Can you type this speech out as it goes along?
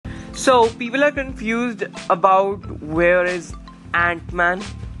So people are confused about where is Ant-Man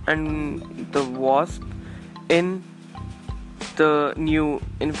and the Wasp in the new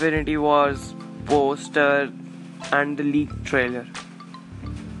Infinity Wars poster and the leaked trailer.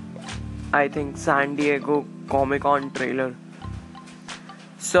 I think San Diego Comic-Con trailer.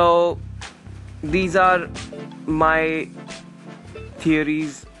 So these are my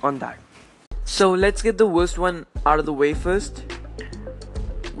theories on that. So let's get the worst one out of the way first.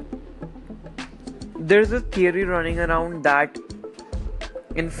 There's a theory running around that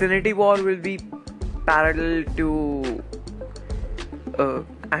Infinity War will be parallel to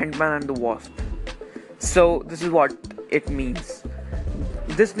Ant-Man and the Wasp. So this is what it means.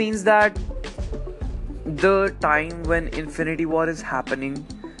 This means that the time when Infinity War is happening,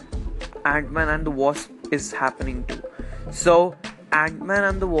 Ant-Man and the Wasp is happening too. So Ant-Man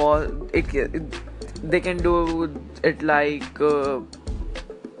and the Wasp, they can do it like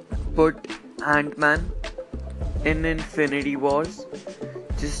put Ant-Man in Infinity Wars,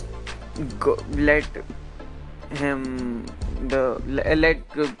 just let him let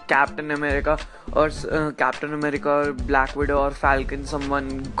Captain America or Black Widow or Falcon,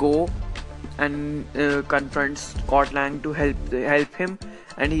 someone go and confront Scott Lang to help him,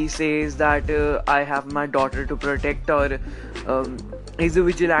 and he says that I have my daughter to protect, or he's a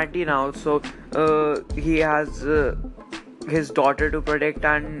vigilante now, so he has his daughter to protect,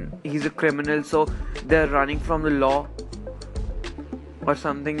 and he's a criminal, so they're running from the law or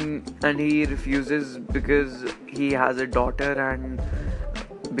something, and he refuses because he has a daughter, and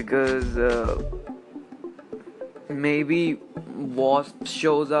because maybe Wasp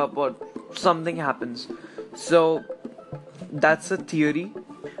shows up or something happens. So that's a theory.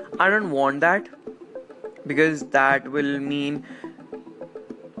 I don't want that, because that will mean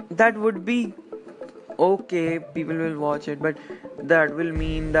that would be okay, people will watch it, but that will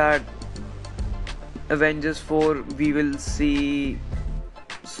mean that Avengers 4 we will see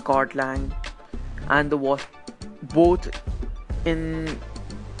Scott Lang and the Wasp both in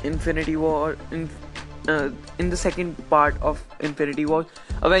Infinity War, in the second part of Infinity War,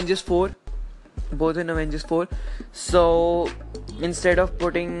 Avengers 4, both in Avengers 4. So instead of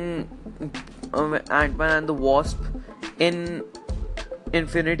putting Ant-Man and the Wasp in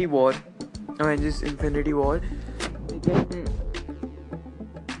Infinity War, Avengers Infinity War, they can remove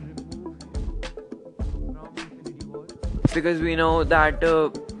from Infinity War, because we know that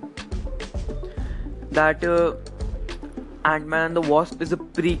Ant-Man and the Wasp is a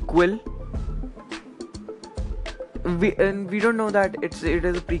prequel. We don't know that it is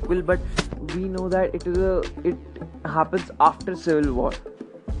a prequel, but we know that it happens after Civil War.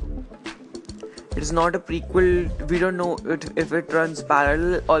 It is not a prequel. We don't know if it runs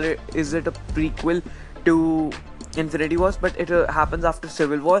parallel or is it a prequel to Infinity Wars, but it happens after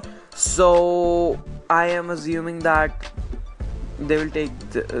Civil War. So I am assuming that they will take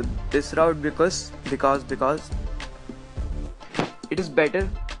this route because it is better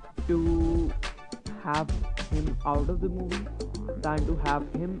to have him out of the movie than to have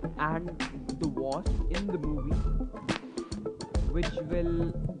him and the Wasp in the movie, which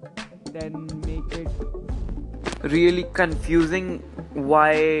will then make it really confusing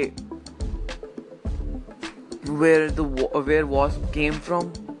where Wasp came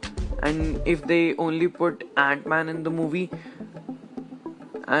from. And if they only put Ant-Man in the movie,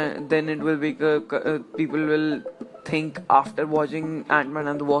 then it will be people will think, after watching Ant-Man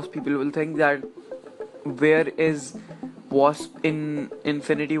and the Wasp, people will think that where is Wasp in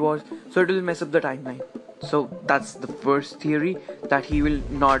Infinity Wars, so it will mess up the timeline. So that's the first theory, that he will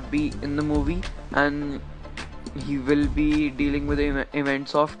not be in the movie and he will be dealing with the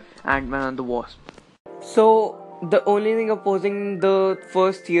events of Ant-Man and the Wasp. So the only thing opposing the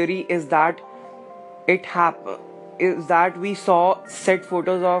first theory is that we saw set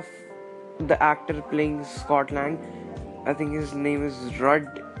photos of the actor playing Scott Lang. I think his name is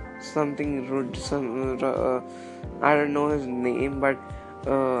Rudd something. I don't know his name, but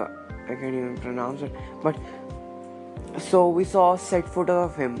I can't even pronounce it. But so we saw set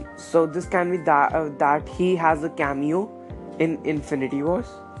photos of him. So this can be that he has a cameo in Infinity Wars,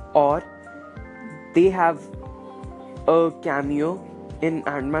 or they have a cameo in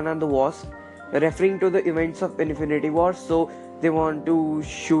Ant-Man and the Wasp, referring to the events of Infinity War. So they want to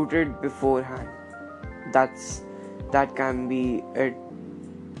shoot it beforehand. That can be it.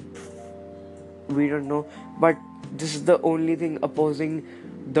 We don't know, but this is the only thing opposing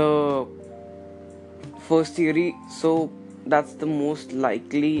the first theory. So that's the most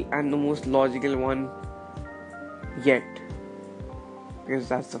likely and the most logical one yet, because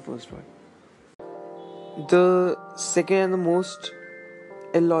that's the first one. The second and the most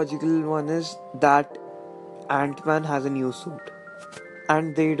illogical one is that Ant-Man has a new suit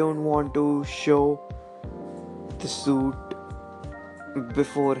and they don't want to show the suit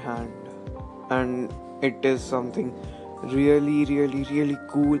beforehand, and it is something really, really, really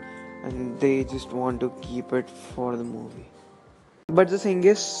cool, and they just want to keep it for the movie. But the thing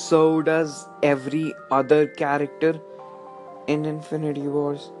is, so does every other character in Infinity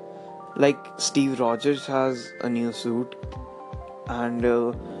Wars. Like Steve Rogers has a new suit, and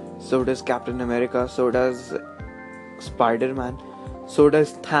so does Captain America, so does Spider Man, so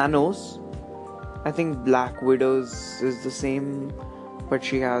does Thanos. I think Black Widow's is the same, but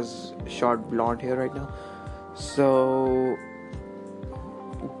she has short blonde hair right now. So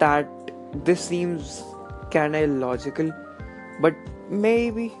that this seems kinda illogical, but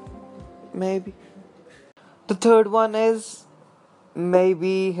maybe. The third one is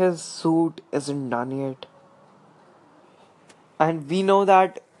maybe his suit isn't done yet. And we know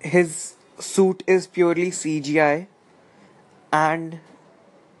that his suit is purely CGI, and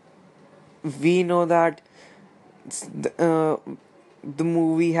we know that the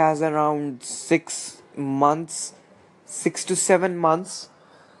movie has around 6 months, 6 to 7 months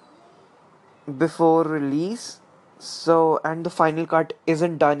before release. So, and the final cut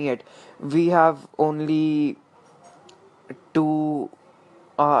isn't done yet. We have only two,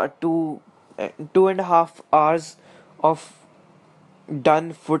 uh, two, 2.5 hours of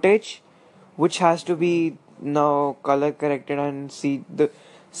done footage, which has to be now color corrected, and see the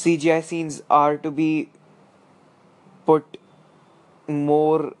CGI scenes are to be put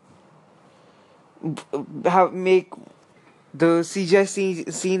more, have make the CGI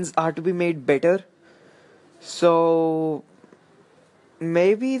scenes are to be made better. So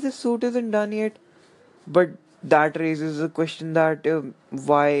maybe the suit isn't done yet, but that raises a question that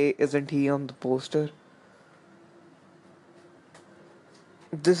why isn't he on the poster?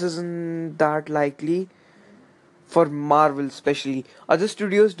 This isn't that likely for Marvel, especially. Other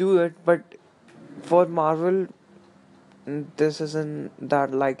studios do it, but for Marvel, this isn't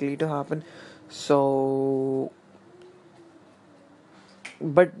that likely to happen. So,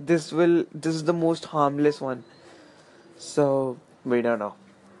 but this is the most harmless one. So, we don't know.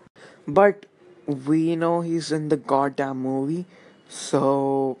 But we know he's in the goddamn movie.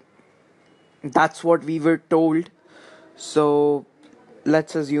 So, that's what we were told. So,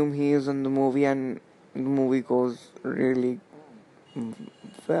 let's assume he is in the movie and the movie goes really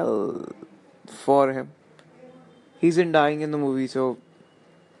well for him. He's in dying in the movie, so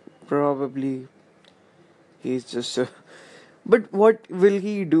probably he's just a. But what will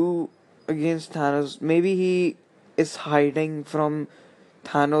he do against Thanos? Maybe he is hiding from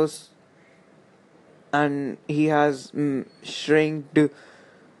Thanos and he has shrinked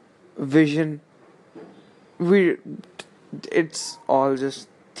vision. We, it's all just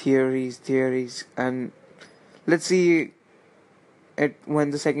theories, and let's see it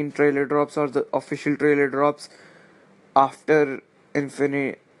when the second trailer drops or the official trailer drops after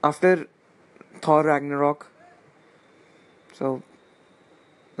after Thor Ragnarok. So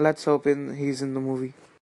let's hope he's in the movie.